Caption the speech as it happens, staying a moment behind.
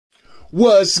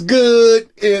What's good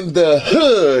in the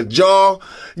hood, y'all?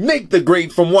 Nick the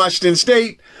Great from Washington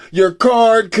State, your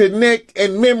card, connect,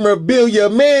 and memorabilia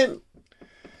man.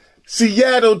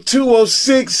 Seattle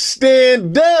 206,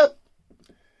 stand up.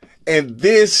 And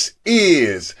this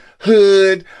is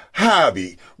Hood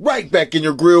Hobby. Right back in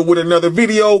your grill with another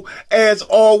video. As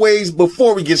always,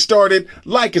 before we get started,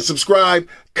 like and subscribe,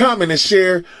 comment and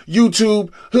share.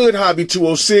 YouTube, Hood Hobby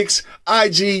 206,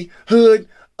 IG,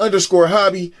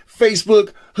 Hood_Hobby,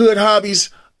 Facebook, Hood Hobbies,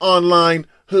 online,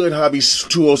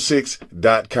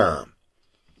 hoodhobbies206.com.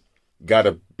 Got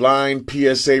a blind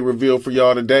PSA reveal for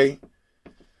y'all today.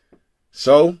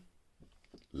 So,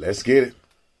 let's get it.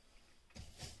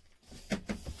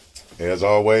 As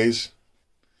always,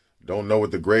 don't know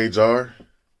what the grades are.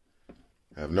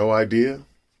 Have no idea.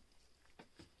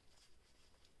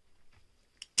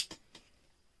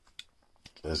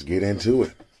 Let's get into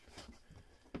it.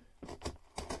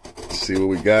 See what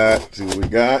we got.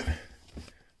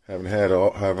 Haven't had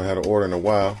an order in a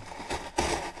while.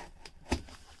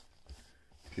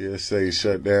 PSA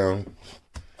shut down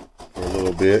for a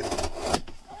little bit.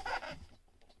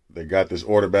 They got this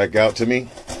order back out to me.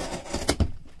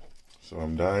 So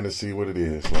I'm dying to see what it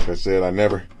is. Like I said, I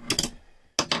never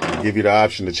give you the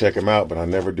option to check them out, but I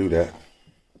never do that.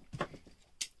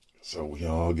 So we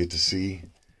all get to see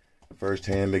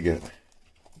firsthand together.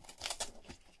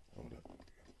 Hold up.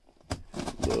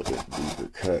 A little bit deeper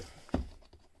cut.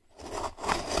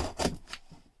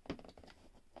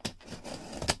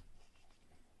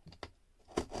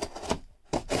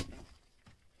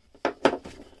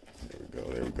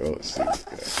 There we go. Let's see this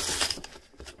guy.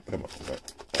 Come on.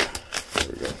 There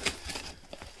we go.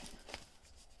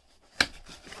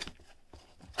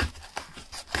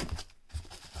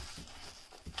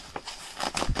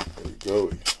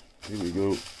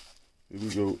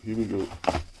 Here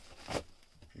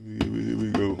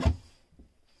we go.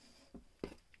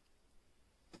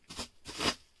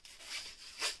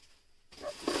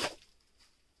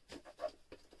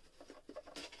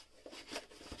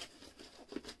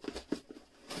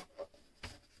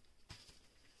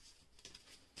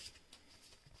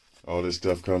 All this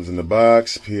stuff comes in the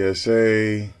box.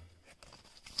 PSA,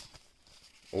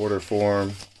 order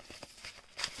form.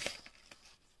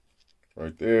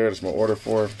 Right there, that's my order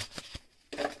form.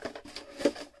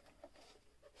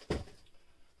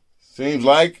 Seems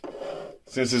like,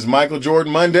 since it's Michael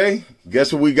Jordan Monday,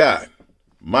 guess what we got?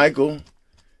 Michael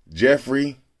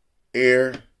Jeffrey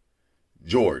Air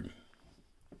Jordan.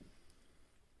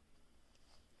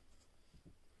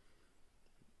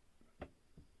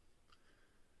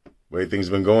 Way things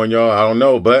been going, y'all, I don't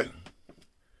know, but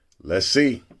let's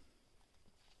see.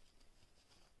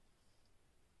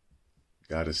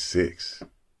 Got a 6.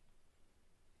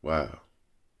 Wow.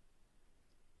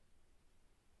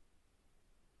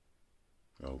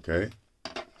 Okay.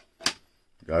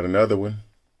 Got another one.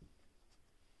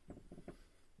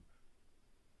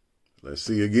 Let's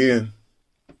see again.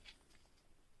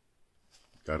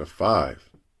 Got a 5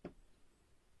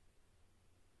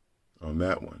 on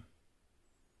that one.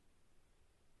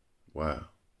 Wow.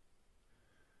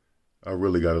 I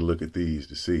really got to look at these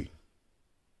to see.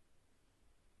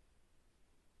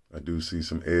 I do see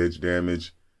some edge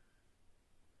damage.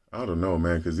 I don't know,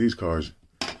 man, because these cards,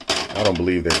 I don't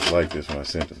believe they was like this when I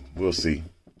sent them. We'll see.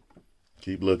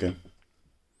 Keep looking.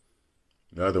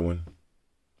 Another one.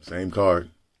 Same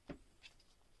card.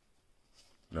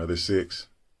 Another 6.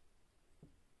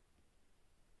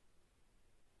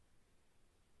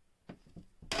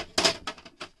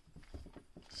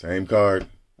 Same card.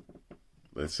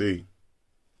 Let's see.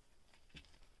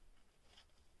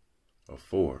 A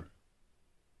 4.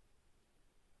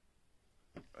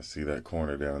 I see that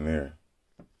corner down there.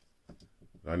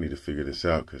 I need to figure this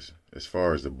out because as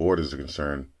far as the borders are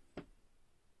concerned,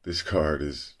 this card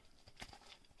is,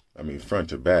 I mean, front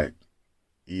to back,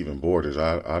 even borders.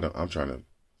 I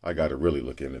got to really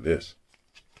look into this.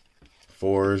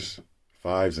 4s,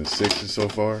 5s, and 6s so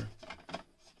far.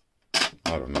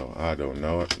 I don't know.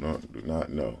 No, do not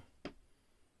know.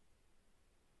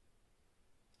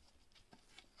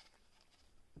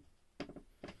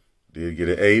 Did get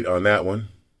an 8 on that one.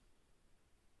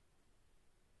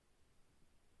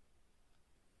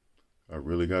 I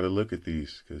really got to look at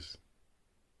these because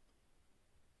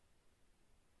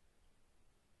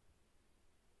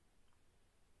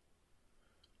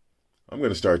I'm going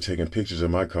to start taking pictures of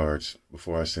my cards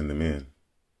before I send them in.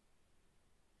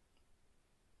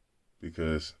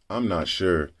 Because I'm not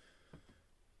sure.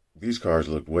 These cards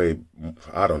look way,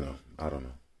 I don't know.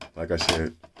 Like I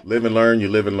said, live and learn, you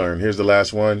live and learn. Here's the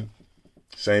last one.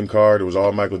 Same card. It was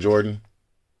all Michael Jordan.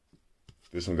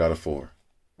 This one got a 4.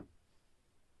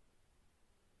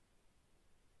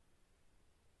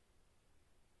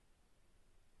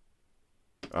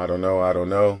 I don't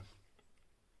know.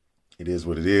 It is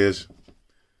what it is.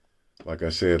 Like I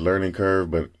said, learning curve,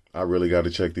 but I really got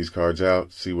to check these cards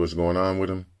out, see what's going on with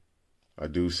them. I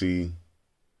do see.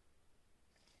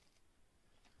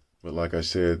 But like I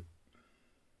said,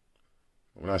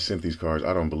 when I sent these cards,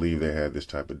 I don't believe they had this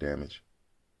type of damage.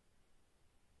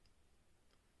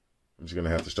 I'm just going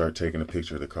to have to start taking a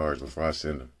picture of the cards before I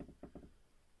send them.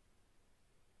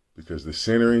 Because the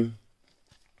centering,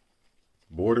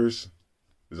 borders,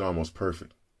 is almost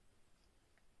perfect.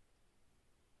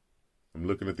 I'm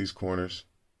looking at these corners.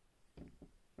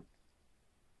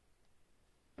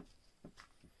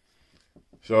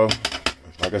 So,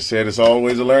 like I said, it's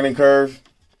always a learning curve.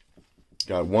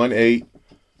 Got 1 8,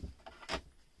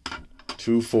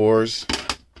 2 4s,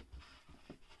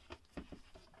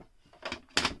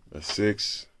 a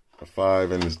 6, a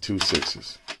 5, and 2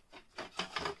 6s.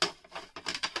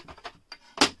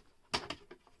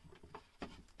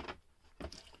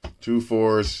 Two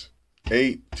 4s,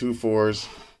 8, 2 4s,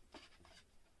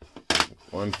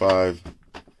 1 5,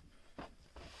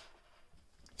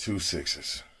 2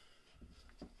 6s.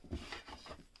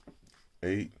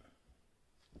 8,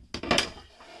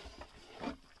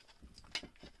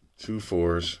 2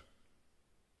 4s,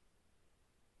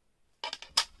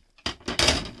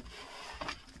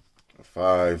 a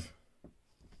 5,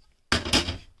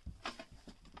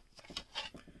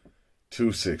 2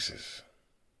 6s.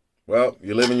 Well,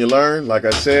 you live and you learn. Like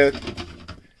I said,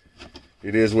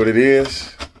 it is what it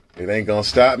is. It ain't gonna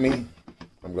stop me.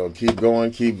 I'm gonna keep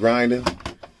going, keep grinding.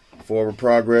 Forward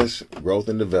progress, growth,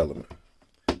 and development.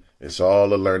 It's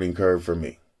all a learning curve for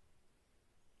me.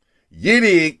 You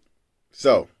dig?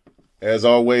 So, as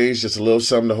always, just a little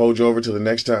something to hold you over till the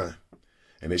next time.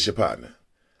 And it's your partner,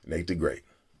 Nate the Great.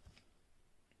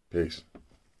 Peace.